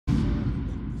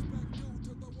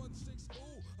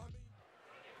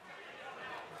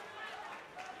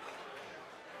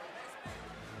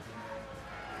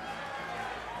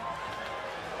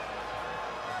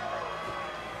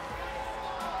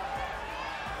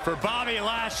For Bobby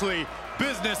Lashley,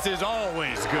 business is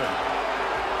always good.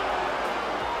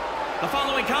 The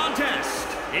following contest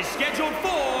is scheduled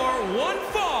for one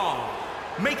fall.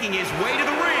 Making his way to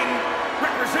the ring,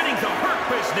 representing the Hurt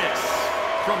Business,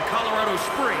 from Colorado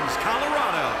Springs,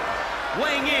 Colorado,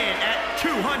 weighing in at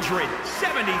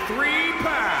 273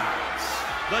 pounds,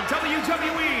 the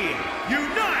WWE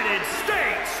United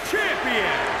States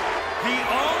Champion, the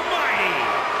Almighty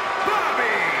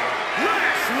Bobby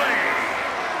Lashley.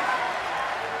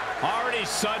 Already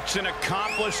such an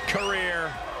accomplished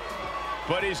career,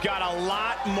 but he's got a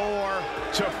lot more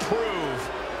to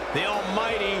prove. The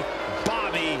Almighty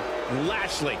Bobby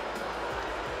Lashley.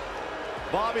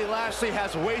 Bobby Lashley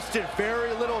has wasted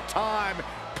very little time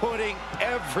putting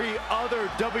every other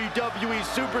WWE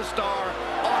superstar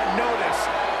on notice.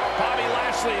 Bobby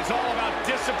Lashley is all about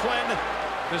discipline.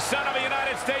 The son of a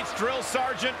United States drill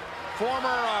sergeant,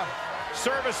 former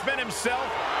serviceman himself.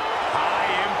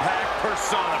 High impact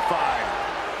personified.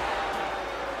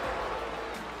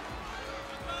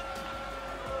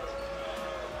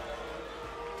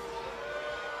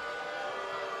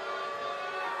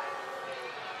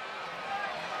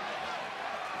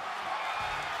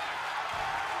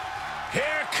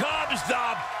 Here comes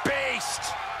the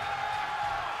beast.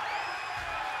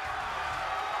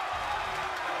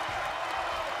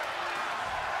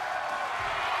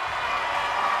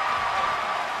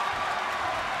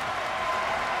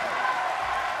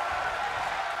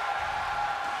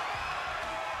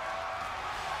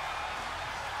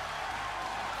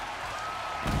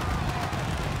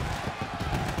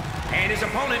 And his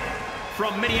opponent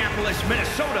from Minneapolis,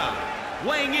 Minnesota,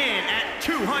 weighing in at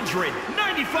 295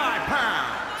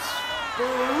 pounds,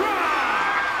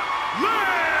 Brock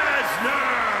Lesnar!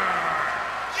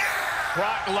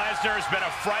 Brock Lesnar has been a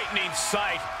frightening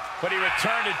sight, but he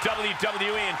returned to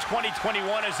WWE in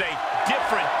 2021 as a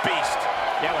different beast.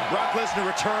 Yeah, when Brock Lesnar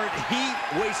returned, he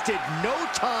wasted no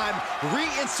time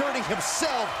reinserting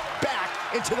himself back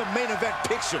into the main event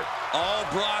picture. All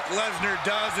Brock Lesnar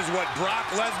does is what Brock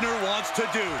Lesnar wants to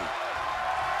do.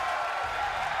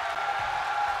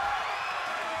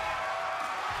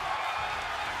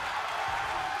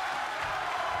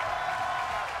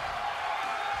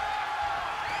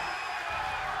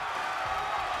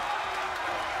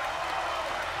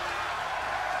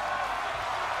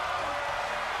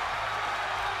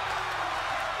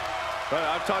 But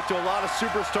I've talked to a lot of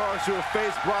superstars who have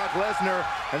faced Brock Lesnar,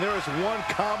 and there is one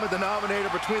common denominator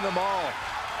between them all.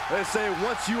 They say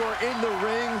once you are in the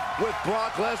ring with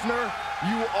Brock Lesnar,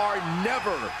 you are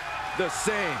never the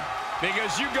same.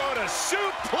 Because you go to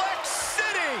Suplex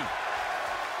City.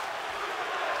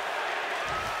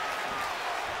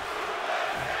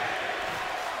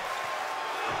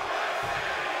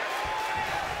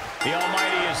 The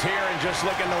Almighty is here, and just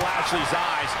look into Lashley's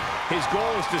eyes. His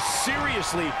goal is to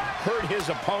seriously hurt his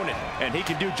opponent, and he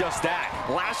can do just that.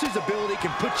 Lashley's ability can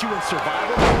put you in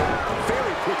survival mode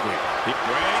very quickly.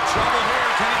 Great trouble here.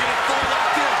 Can he get it full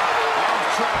locked in? Arm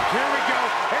trap. Here we go.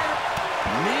 And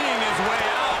kneeing his way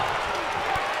out.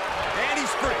 And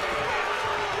he's free.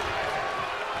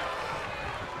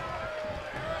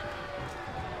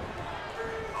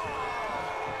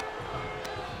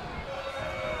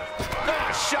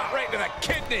 Shot right to the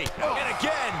kidney. Oh. And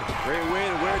again. Great way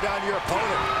to wear down your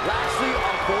opponent. Lashley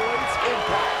avoids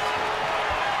impact.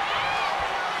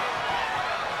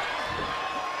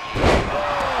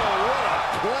 Oh, what a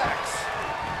flex.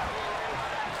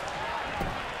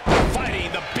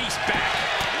 Fighting the beast back.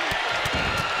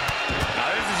 Now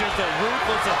this is just a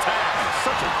ruthless attack.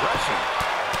 Such aggression.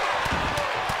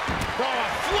 Oh, a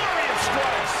flurry of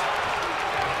strikes.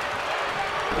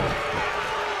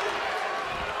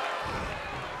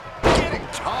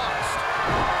 Tossed.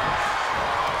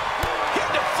 He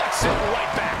deflects it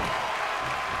right back.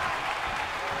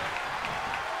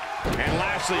 And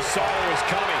Lashley saw it was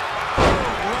coming.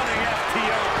 Running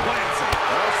FTO plants it.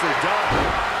 Nicely done.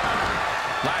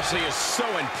 Lashley is so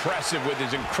impressive with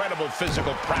his incredible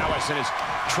physical prowess and his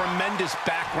tremendous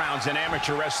backgrounds in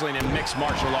amateur wrestling and mixed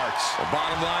martial arts. The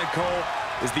bottom line, Cole,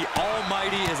 is the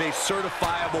Almighty is a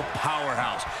certifiable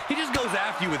powerhouse. He just goes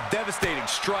after you with devastating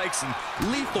strikes and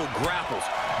lethal grapples.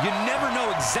 You never know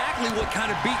exactly what kind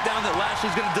of beatdown that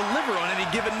Lashley's going to deliver on any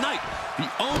given night. The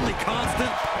only constant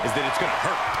is that it's going to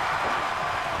hurt.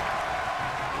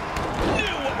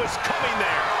 Knew what was coming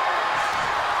there.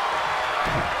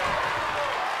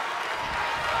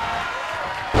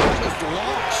 Just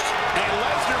launched. And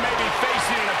Lesnar may be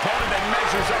facing an opponent that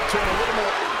measures up to it a little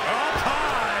more up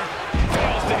high.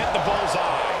 Fails to hit the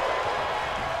bullseye.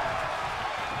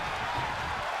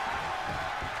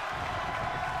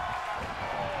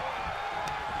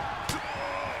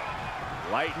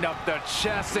 Lighten up the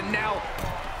chest, and now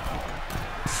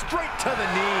straight to the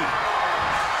knee.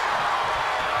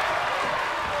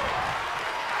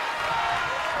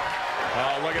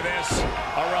 Oh, look at this.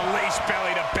 A release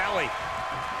belly to belly.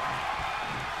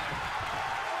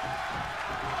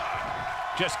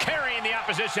 Just carrying the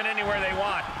opposition anywhere they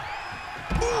want.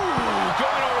 Ooh,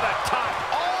 going over the top,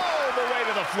 all the way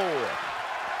to the floor.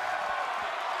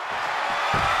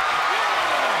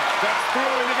 That's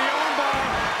through into the armbar.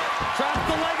 Drops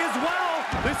the leg as well.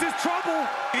 This is trouble.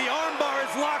 The armbar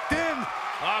is locked in.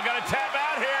 Oh, gonna tap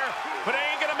out here, but it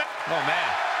ain't gonna make. Oh,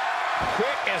 man.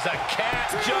 Quick as a cat,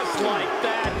 just like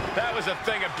that. That was a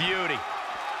thing of beauty.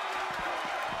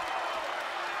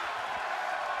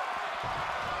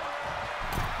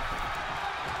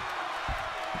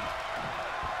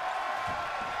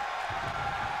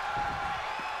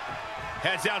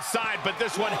 Heads outside, but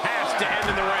this one has to end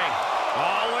in the ring.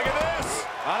 Oh, look at this.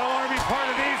 I don't want to be part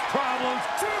of these problems.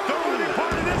 Don't want to be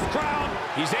part of this crowd.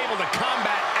 He's able to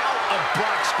combat out of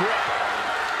Brock's grip.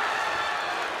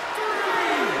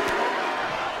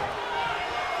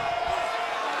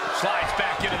 Slides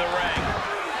back into the ring.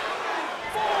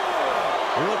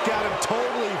 Look at him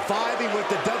totally vibing with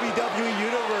the WWE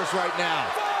Universe right now.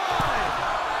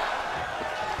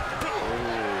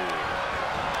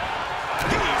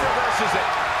 He reverses it.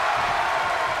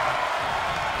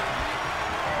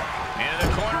 Into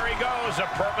the corner he goes, a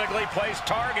perfectly placed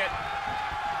target.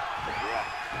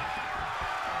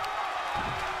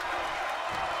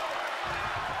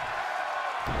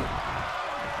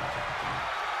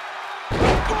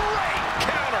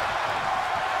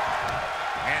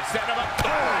 Setting him up. Oh,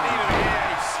 knee to the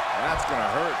face. That's going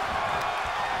to hurt.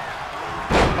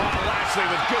 Oh, Lashley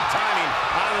with good timing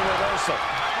on the reversal.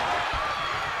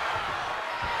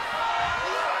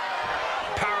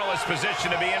 Powerless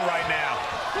position to be in right now.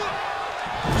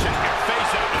 Check your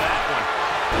face after that one.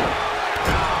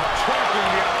 Trampling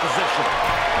the opposition.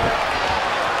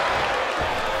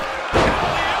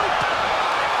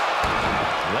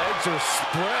 Legs are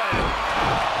spread.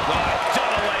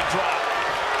 Double leg drop.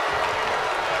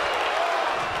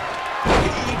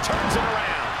 Turns it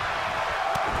around.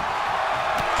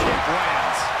 Kick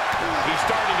lands. He's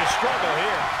starting to struggle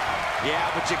here. Yeah,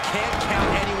 but you can't count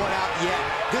anyone out yet.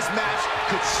 This match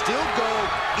could still go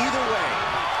either way.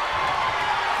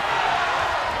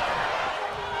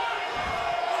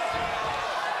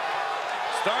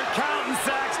 Start counting,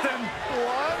 Saxton.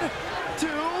 1, 2,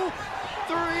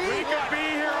 3. We could be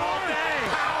here all day.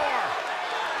 Power.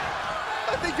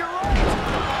 I think you're right.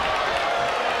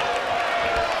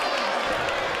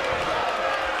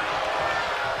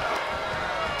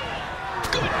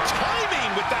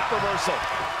 With that reversal.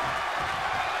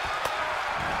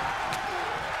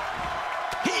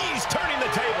 He's turning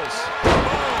the tables. Oh,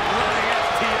 running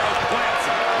FTO plants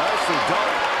him. Nicely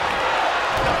done.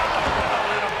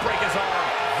 Oh, it'll break his arm.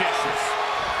 Vicious.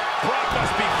 Brock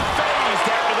must be phased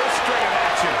after this string of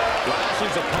action.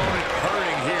 Lashley's opponent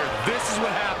hurting here. This is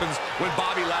what happens when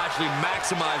Bobby Lashley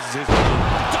maximizes his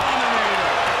dominator.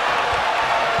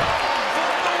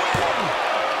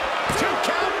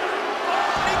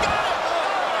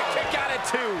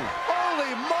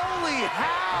 Holy moly,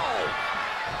 how?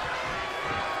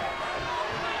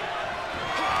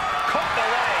 Caught the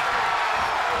leg.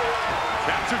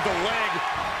 Captured the leg.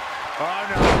 Oh,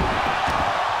 no.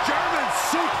 German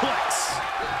suplex.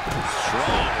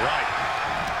 Strong right.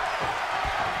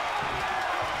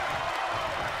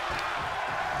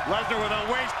 Lesnar with a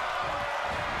waist.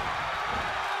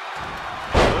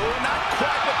 Oh, not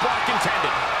quite what Brock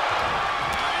intended.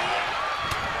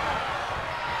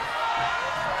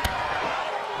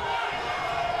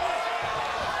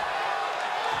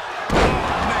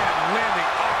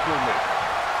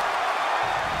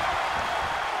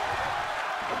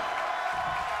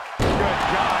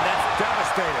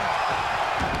 Devastating.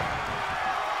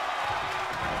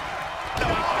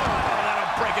 Oh, that'll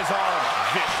break his arm.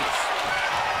 Vicious.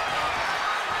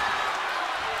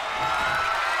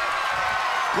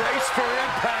 Brace for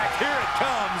impact. Here it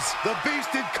comes. The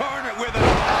beast incarnate with a...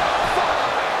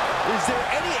 Is there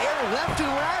any air left in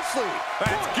Lashley?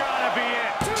 That's gotta be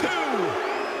it. 2.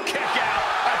 Kick out.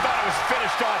 I thought it was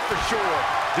finished off for sure.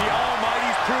 The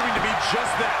Almighty's proving to be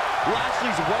just that.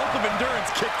 Lashley's wealth of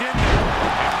endurance kicked in there.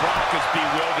 And Brock is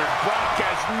bewildered. Brock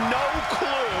has no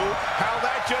clue how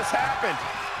that just happened.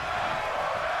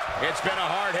 It's been a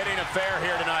hard-hitting affair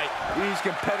here tonight. These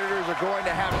competitors are going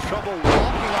to have trouble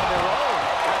walking on their own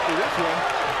after this one.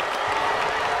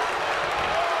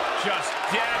 Just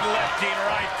deadlifting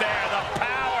right there. The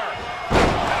power.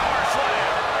 Power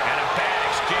slam. And a bad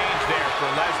exchange there for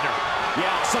Lesnar.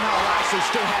 Yeah, somehow Lashley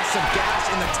still has some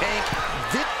gas in the tank.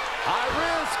 High risk.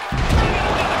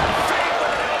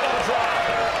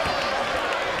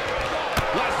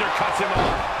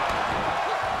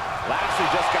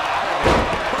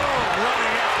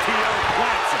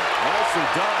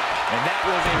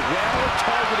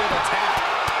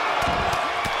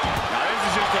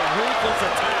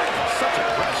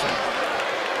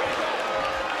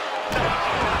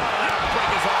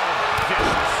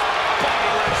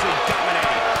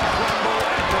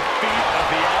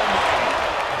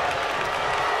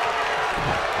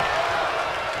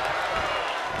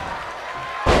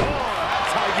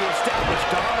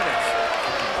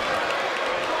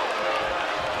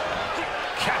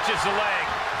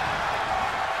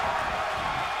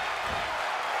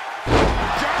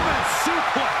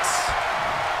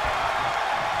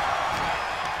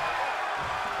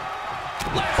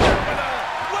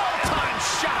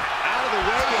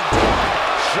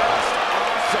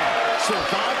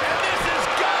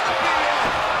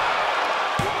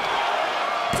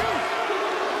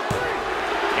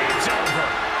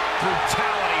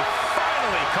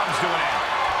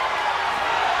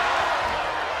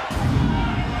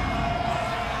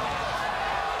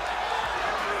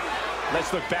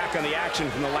 Let's look back on the action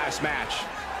from the last match.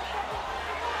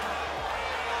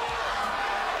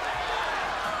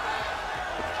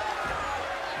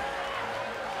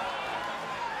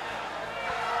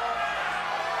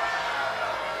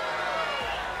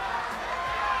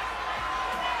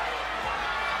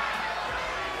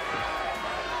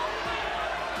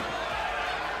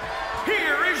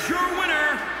 Here is your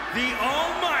winner, the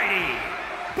almighty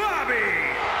Bobby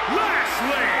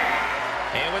Lashley.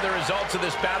 And with the results of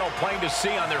this battle plain to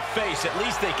see on their face, at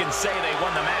least they can say they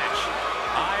won the match.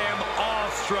 I am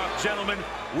awestruck, gentlemen.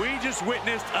 We just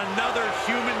witnessed another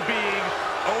human being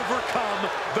overcome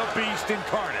the beast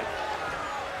incarnate.